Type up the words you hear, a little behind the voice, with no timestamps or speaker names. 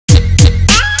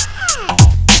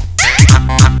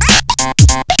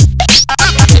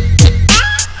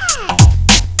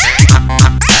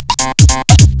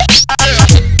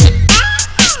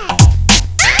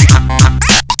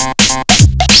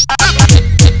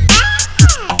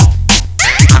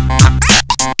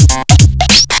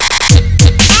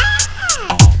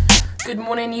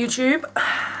morning, YouTube.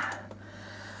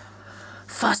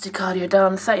 Fasted cardio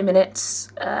done, 30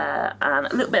 minutes, and a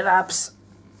little bit of abs.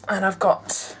 And I've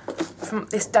got, from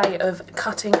this day of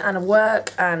cutting and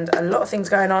work and a lot of things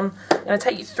going on, I'm going to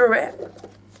take you through it,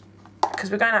 because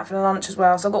we're going out for lunch as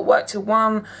well. So I've got work till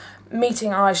 1,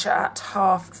 meeting Aisha at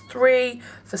 3:30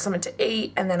 for something to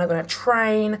eat, and then I'm going to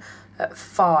train at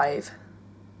 5.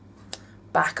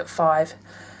 Back at 5.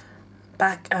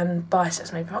 Back and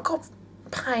biceps maybe. I've got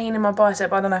pain in my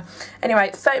bicep, I don't know.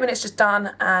 Anyway, 30 minutes just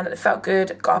done, and it felt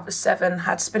good. Got up at 7,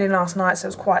 had spinning last night, so it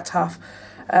was quite tough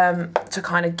to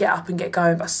kind of get up and get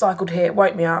going. But I cycled here, it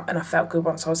woke me up, and I felt good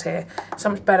once I was here. So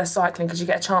much better cycling because you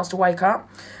get a chance to wake up.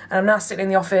 And I'm now sitting in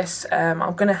the office. I'm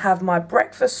going to have my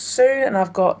breakfast soon, and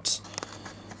I've got,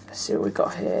 let's see what we've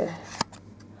got here.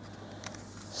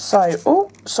 So, oh,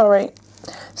 sorry.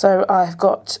 So I've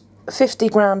got 50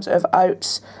 grams of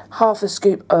oats, half a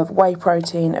scoop of whey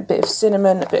protein, a bit of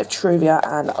cinnamon, a bit of Truvia,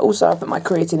 and also I put my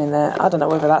creatine in there. I don't know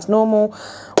whether that's normal,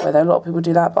 whether a lot of people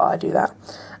do that, but I do that.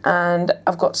 And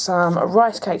I've got some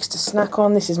rice cakes to snack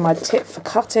on. This is my tip for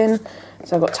cutting.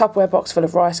 So I've got a Tupperware box full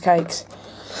of rice cakes.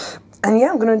 And yeah,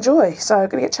 I'm going to enjoy. So I'm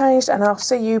going to get changed, and I'll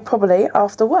see you probably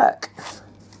after work.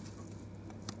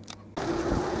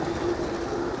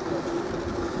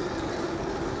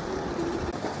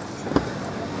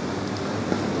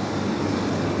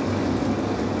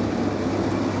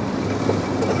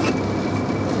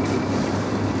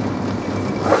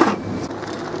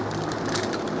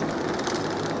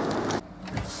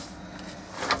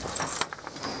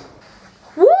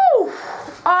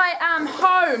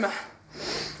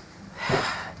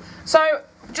 So,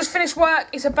 just finished work.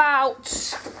 It's about,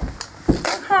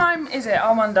 what time is it?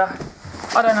 I wonder.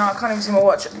 I don't know, I can't even see my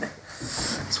watch.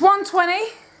 It's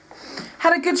 1:20.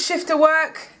 Had a good shift at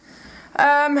work.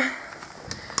 And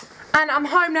I'm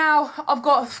home now. I've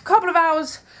got a couple of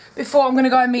hours before I'm going to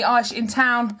go and meet Aisha in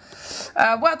town.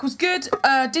 Work was good.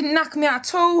 Didn't knack me out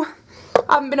at all.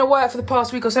 I haven't been at work for the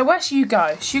past week or so. Where should you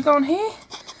go? Should you go on here?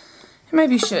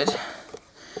 Maybe you should.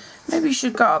 Maybe you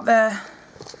should go up there.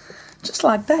 Just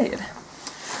like that.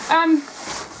 I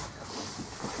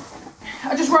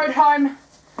just rode home.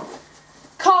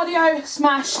 Cardio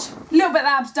smashed. A little bit of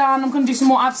abs done. I'm going to do some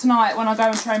more abs tonight when I go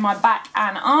and train my back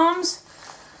and arms.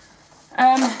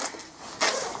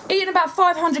 Eating about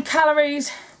 500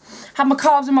 calories. Had my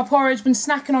carbs in my porridge. Been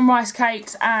snacking on rice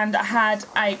cakes, and I had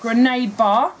a grenade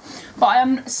bar. But I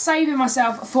am saving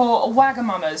myself for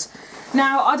Wagamamas.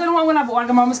 Now, I don't know what I'm going to have at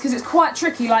Wagamamas because it's quite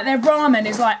tricky. Like, their ramen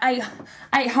is like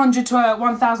 800 to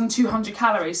 1,200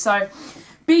 calories. So,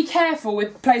 be careful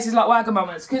with places like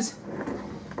Wagamamas because,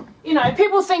 you know,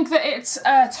 people think that it's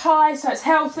Thai, so it's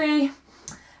healthy.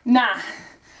 Nah.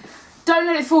 Don't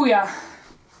let it fool you.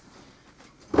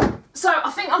 So,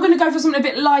 I think I'm going to go for something a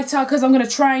bit lighter because I'm going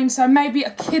to train. So, maybe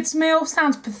a kid's meal.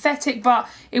 Sounds pathetic, but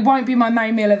it won't be my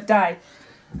main meal of the day.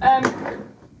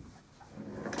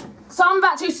 So I'm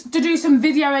about to do some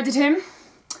video editing.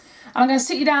 I'm going to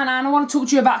sit you down, and I want to talk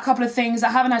to you about a couple of things I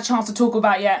haven't had a chance to talk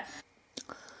about yet.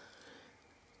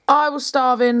 I was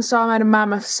starving, so I made a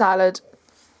mammoth salad.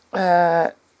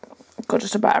 Got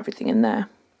just about everything in there.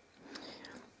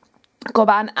 Got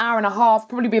about an hour and a half,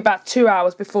 probably be about 2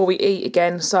 hours before we eat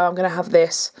again, so I'm going to have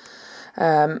this.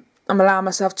 I'm allowing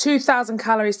myself 2,000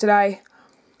 calories today.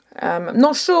 I'm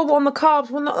not sure on the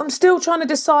carbs. I'm still trying to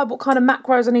decide what kind of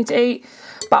macros I need to eat.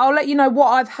 But I'll let you know what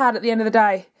I've had at the end of the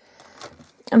day.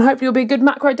 And hopefully it'll be a good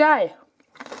macro day.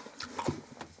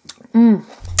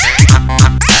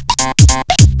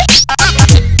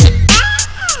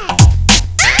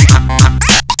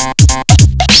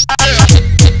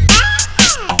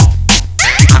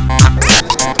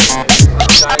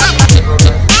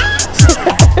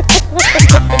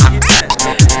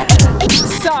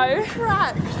 So,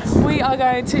 we are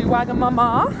going to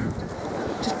Wagamama.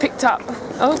 Just picked up.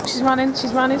 Oh, she's running,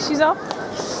 she's off.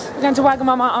 We're going to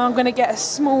Wagamama, and I'm going to get a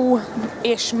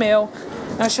small-ish meal.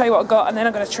 And I'll show you what I got, and then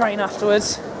I'm going to train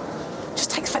afterwards. It just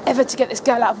takes forever to get this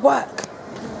girl out of work.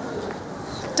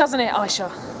 Doesn't it, Aisha?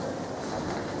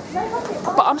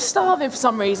 But I'm starving for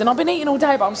some reason. I've been eating all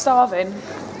day, but I'm starving.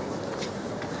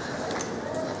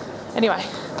 Anyway,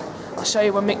 I'll show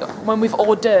you when we've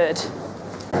ordered.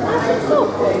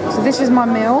 So this is my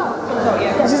meal.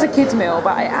 This is a kid's meal,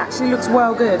 but it actually looks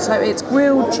well good. So it's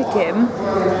grilled chicken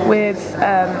with,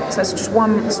 so it's just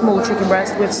one small chicken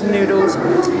breast with some noodles,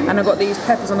 and I've got these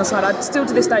peppers on the side. I still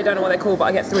to this day don't know what they're called, but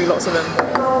I get 3 lots of them,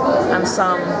 and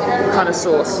some kind of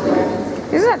sauce.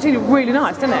 This is actually really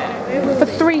nice, isn't it? For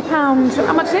 £3,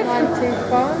 how much is it?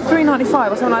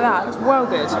 £3.95 or something like that. It's well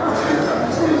good.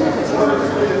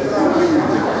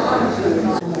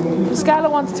 Scale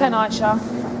of 1 to 10, Aisha.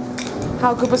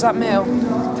 How good was that meal?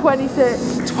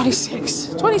 26.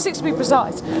 26. 26 to be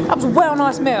precise. That was a well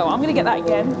nice meal. I'm gonna get that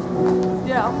again.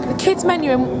 Yeah. The kids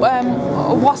menu in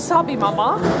Wasabi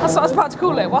Mama, that's what I was about to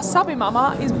call it. Wasabi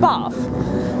Mama is buff.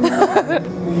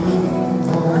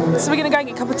 So we're gonna go and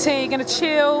get a cup of tea, gonna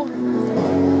chill.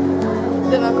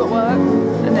 Then I've got work.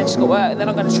 And then she's got work, and then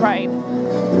I'm gonna train.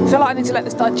 I feel like I need to let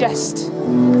this digest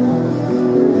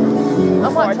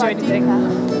before I do anything.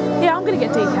 Decaf. Yeah, I'm gonna get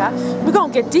decaf. We're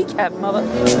gonna get decaf, mother.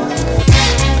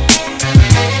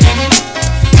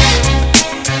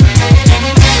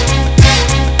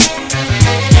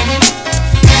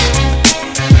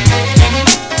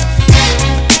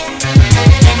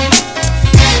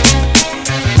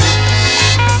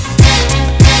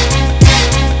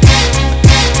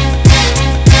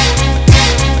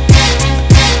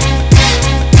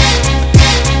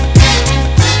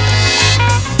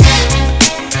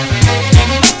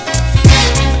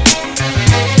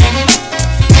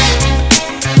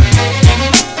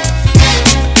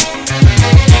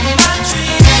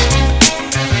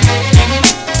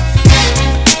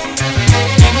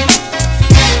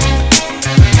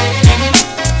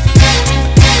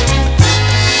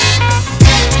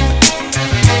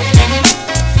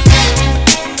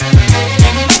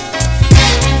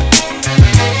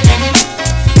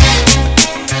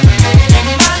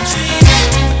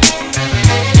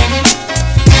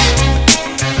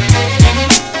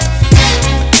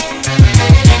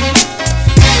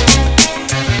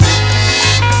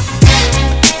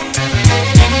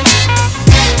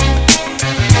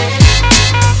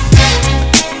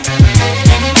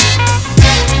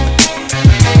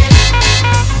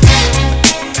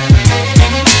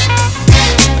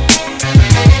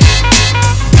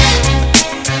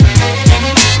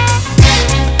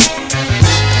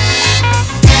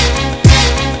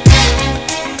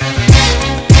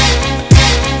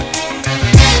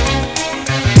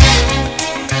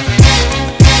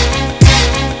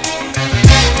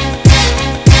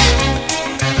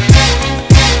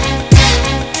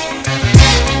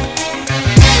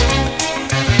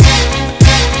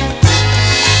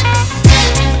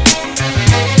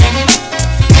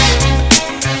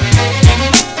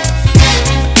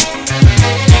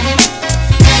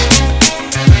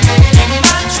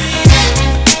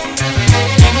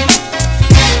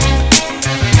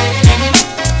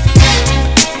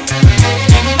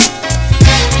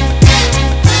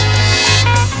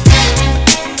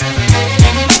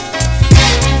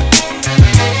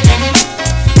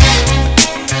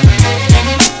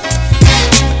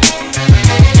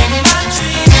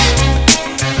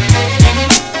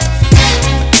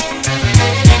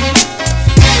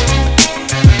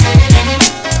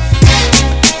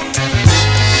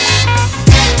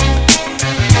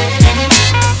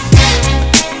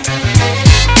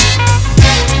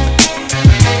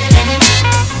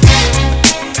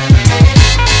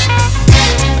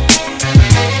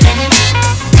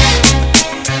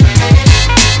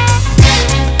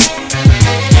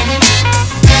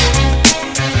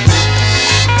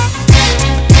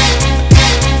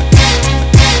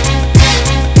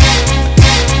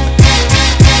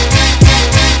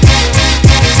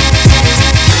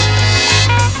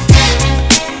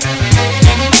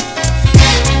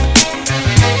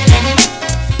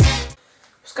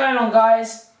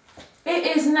 Guys,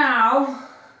 it is now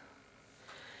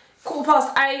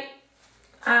 8:15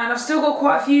 and I've still got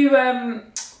quite a few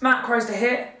macros to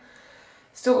hit,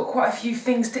 still got quite a few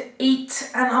things to eat,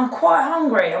 and I'm quite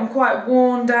hungry. I'm quite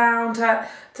worn down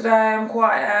today. I'm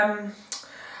quite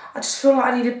I just feel like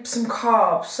I needed some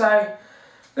carbs, so I'm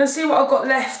gonna see what I've got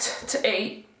left to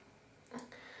eat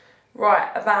right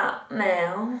about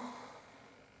now.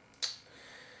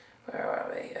 Where are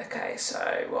we? Okay, so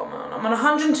what am I on? I'm on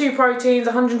 102 proteins,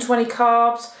 120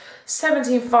 carbs,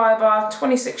 17 fibre,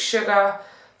 26 sugar,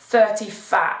 30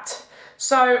 fat.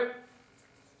 So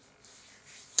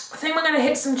I think we're going to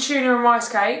hit some tuna and rice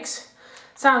cakes.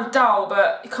 Sounds dull,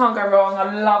 but you can't go wrong. I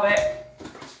love it.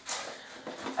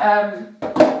 And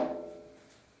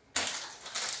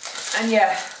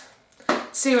yeah,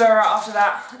 see where we're at after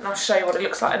that, and I'll show you what it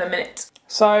looks like in a minute.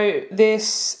 So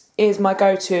this is my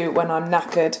go-to when I'm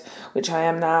knackered, which I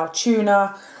am now.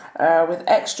 Tuna with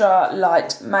extra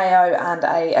light mayo and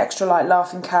a extra light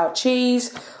laughing cow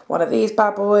cheese, one of these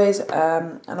bad boys,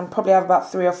 and I'll probably have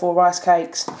about 3 or 4 rice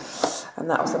cakes, and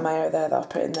that was the mayo there that I've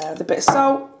put in there with a bit of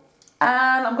salt.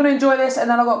 And I'm going to enjoy this, and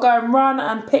then I've got to go and run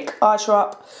and pick Aisha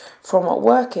up from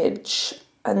workage,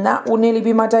 and that will nearly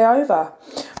be my day over.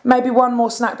 Maybe one more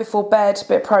snack before bed, a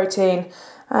bit of protein,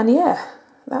 and yeah,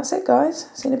 that's it guys,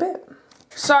 see you in a bit.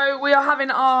 So we are having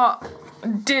our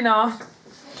dinner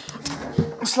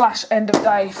 / end of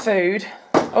day food.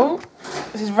 Oh,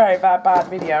 This is a very bad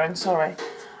video, and sorry.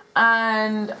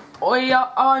 And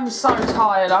I'm so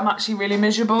tired. I'm actually really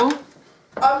miserable.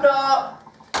 I'm not.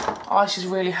 Aisha's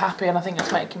really happy, and I think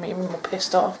it's making me even more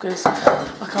pissed off because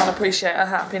I can't appreciate her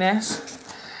happiness.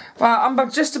 Well,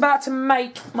 I'm just about to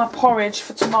make my porridge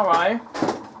for tomorrow.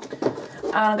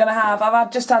 And I'm going to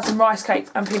have, just had some rice cake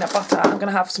and peanut butter. I'm going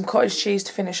to have some cottage cheese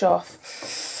to finish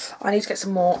off. I need to get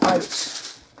some more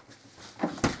oats.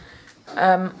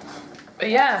 But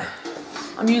yeah,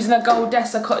 I'm using a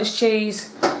Goldessa cottage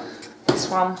cheese. This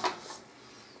one.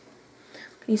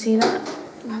 Can you see that?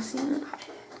 Can you see that?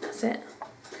 That's it.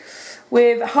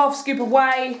 With half a scoop of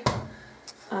whey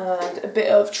and a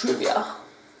bit of trivia.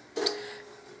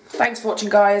 Thanks for watching,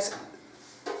 guys.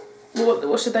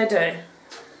 What should they do?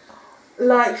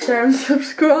 Like, share and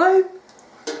subscribe.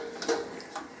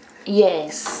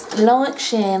 Yes, like,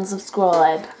 share and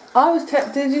subscribe.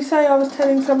 Did you say I was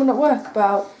telling someone at work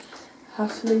about how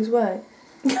to lose weight?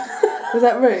 Was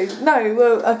that rude? No,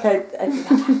 well, okay.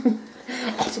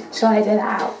 Try it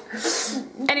out.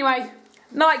 Anyway,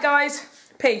 night, guys.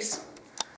 Peace.